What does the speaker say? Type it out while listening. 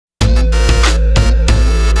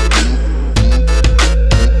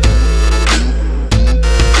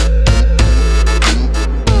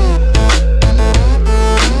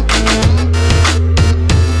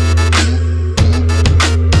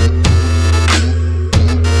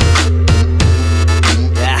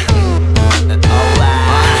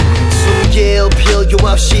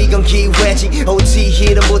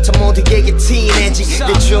가서 모두에게 티내지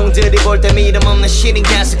대중들이 볼 때 미련 없는 신인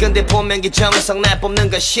가수 근데 본명이 정우성 날 뽑는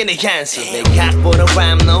건 신의 한수 내 각보는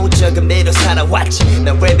람노 조금 내려 살아왔지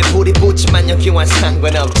난 랩에 불이 붙지만 여기와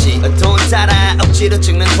상관없지 돈 따라 억지로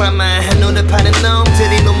찍는 드라마 눈을 파는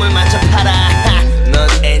놈들이 눈물마저 팔아 넌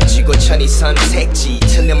NG고 천이 선택지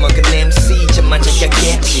틀려먹은 MC 점만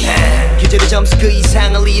잠깐겠지 규제로 점수 그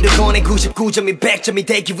이상을 이루고 내 99점이 100점이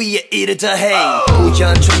되기 위해 일을 더해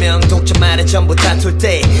우연 조명 독점 말에 전부 다툴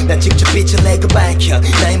때 난 직접 빛을 내고 밝혀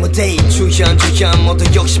나의 무대에 주연 모두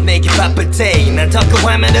욕심내기 바쁠 때 난 더 큰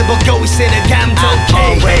화면을 보고 있으니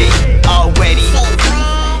감동해 Already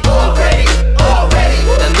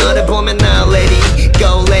난 너를 보면 나 Lady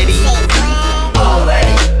Go Lady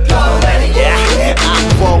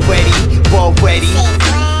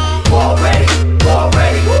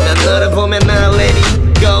난 너를 보면 나 Lady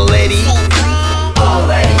Go Lady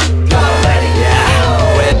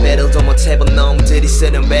랩 배틀도 못해본 놈들이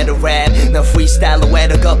쓰는 배틀 랩 넌 프리스타일로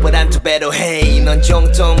외로 것보단 더 배틀 해 넌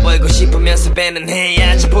용돈 벌고 싶으면서 배는 해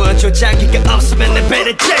아직 보여줄 장기가 없으면 내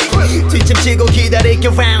배를 째 뒷짐지고 기다릴게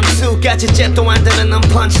round 2까지 잽도 안 되는 넌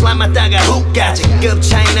펀치라인 맞다가 훅까지 급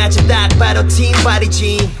차이 나지 딱 봐도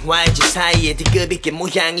팀발이지 YG 사이에 D급 있게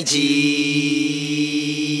모양이지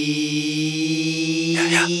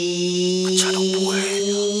야야 저런 뭐해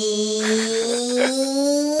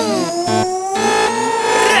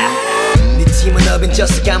네 팀은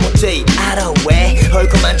어벤져스가 못돼 알아 왜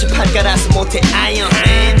얼굴만 좀 팔가라서 못해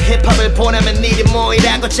아이언맨 힙합을 보내면 니들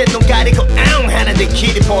모이라고 제눈 가리고 하는데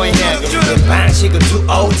길이 보이냐고 그 방식은 too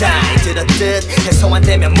old die 들었듯 해소 안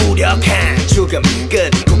되면 무력한 죽음 끝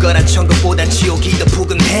구걸한 천국보단 지옥이 더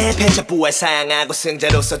푸근해 패자부활 사양하고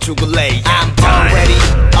승자로서 죽을래 I'm already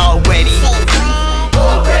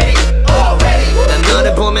난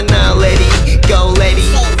너를 보면 나 Lady Go Lady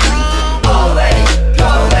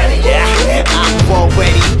Yeah I'm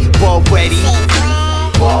already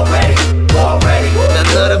난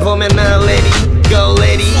너를 보면 나 Lady Go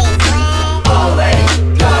Lady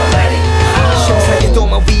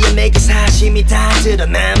심사기도만 위에 내게 사심이 다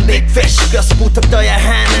드러난 Big Fish 뼈서부터 떠야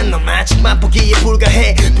하는 넌 아직 맛보기에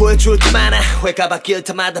불과해 보여줄 게 많아 회가 바뀔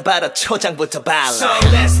때마다 바로 초장부터 발라 So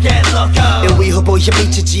let's get loco 1위 후보에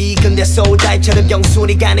미치지 근데 소울다이처럼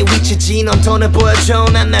영순위 간의 위치지 넌 돈을 보여줘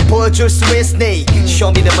난 날 보여줄 수 있으니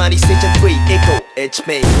쇼미더머니 시즌 3 equal it's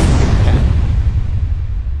me